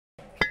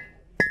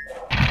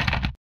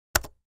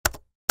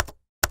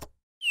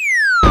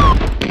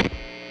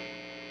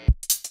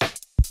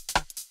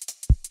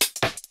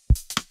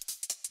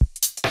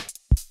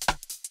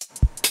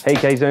Hey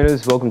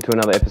K-Zoners, welcome to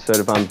another episode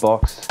of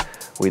Unbox.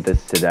 With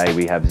us today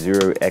we have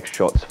Zuru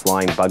X-Shot's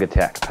Flying Bug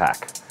Attack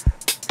pack.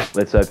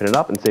 Let's open it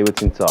up and see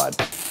what's inside.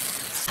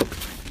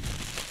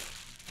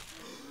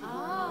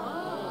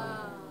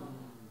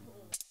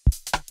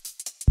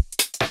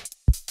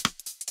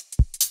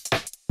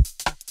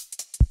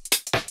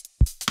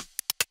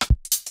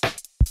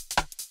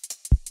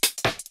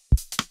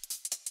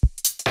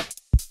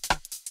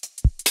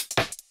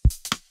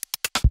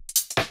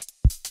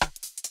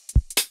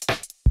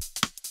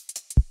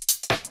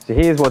 So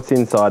here's what's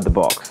inside the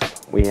box.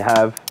 We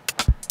have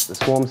the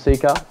Swarm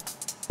Seeker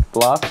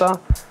blaster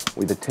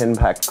with a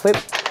 10-pack clip.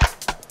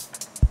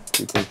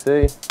 You can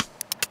see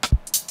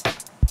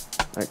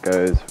that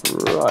goes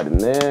right in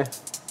there.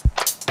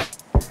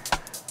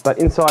 But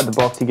inside the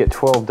box you get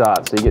 12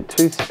 darts, so you get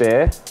 2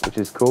 spare, which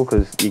is cool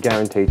because you're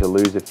guaranteed to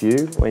lose a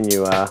few when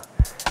you are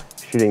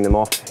shooting them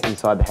off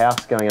inside the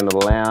house, going into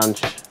the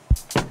lounge.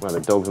 One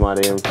of the dogs might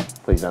eat them.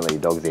 Please don't let your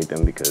dogs eat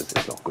them because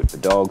it's not good for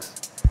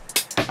dogs.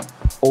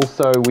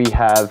 Also, we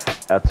have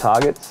our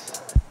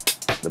targets,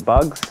 the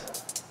bugs.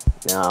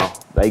 Now,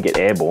 they get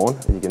airborne.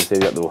 As you can see,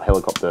 they've got little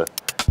helicopter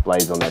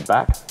blades on their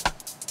back.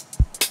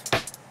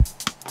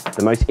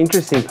 The most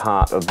interesting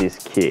part of this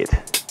kit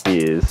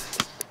is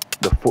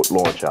the foot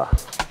launcher.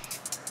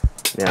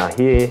 Now,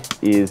 here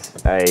is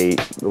a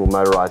little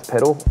motorized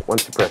pedal.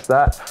 Once you press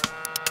that,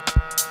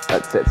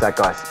 that sets that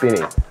guy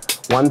spinning.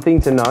 One thing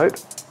to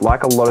note,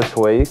 like a lot of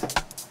toys,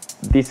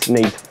 this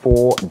needs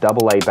 4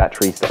 AA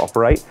batteries to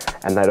operate,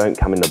 and they don't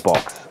come in the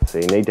box, so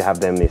you need to have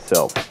them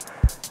yourself,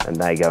 and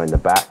they go in the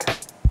back.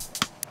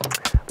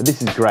 But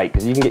this is great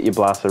because you can get your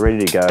blaster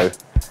ready to go,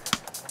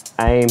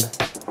 aim,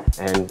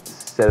 and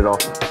set it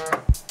off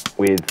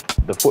with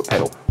the foot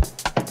pedal.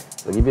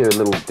 So I'll give you a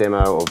little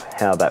demo of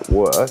how that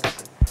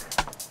works.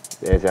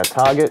 There's our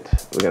target.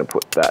 We're going to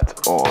put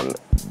that on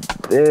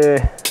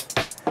there.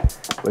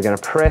 We're going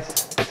to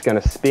press, it's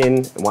going to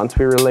spin, and once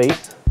we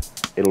release,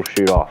 it'll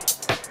shoot off.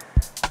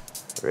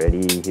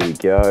 Ready, here we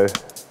go.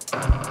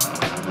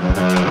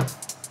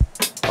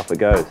 Off it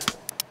goes.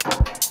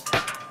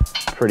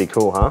 Pretty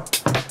cool, huh?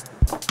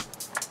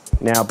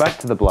 Now back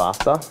to the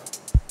blaster.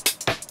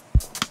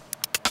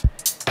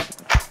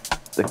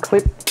 The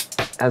clip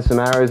has some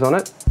arrows on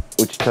it,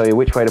 which tell you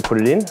which way to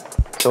put it in.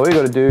 So all you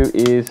got to do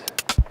is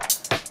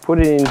put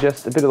it in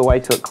just a bit of the way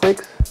till it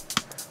clicks.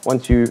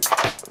 Once you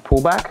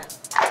pull back,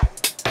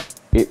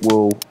 it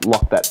will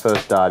lock that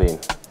first dart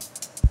in.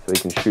 So we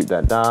can shoot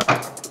that dart.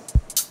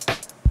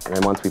 And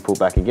then once we pull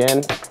back again,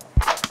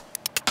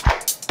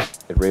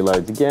 it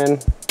reloads again,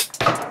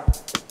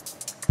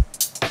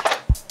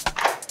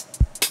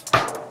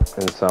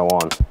 and so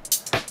on.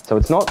 So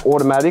it's not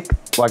automatic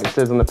like it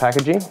says on the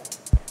packaging.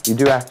 You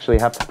do actually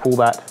have to pull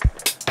that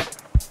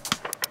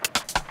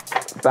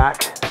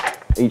back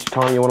each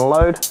time you want to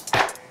load,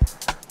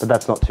 but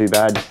that's not too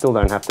bad. You still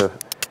don't have to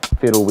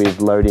fiddle with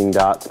loading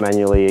darts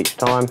manually each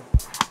time.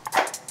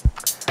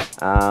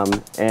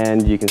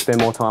 And you can spend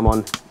more time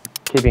on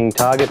keeping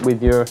target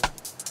with your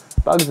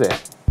bugs there.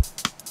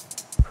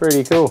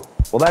 Pretty cool.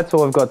 Well, that's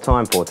all I've got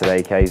time for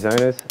today,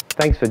 K-Zoners.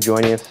 Thanks for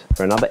joining us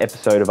for another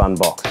episode of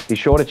Unbox. Be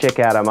sure to check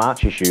out our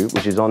March issue,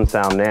 which is on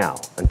sale now.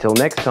 Until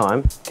next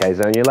time,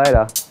 K-Zone you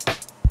later.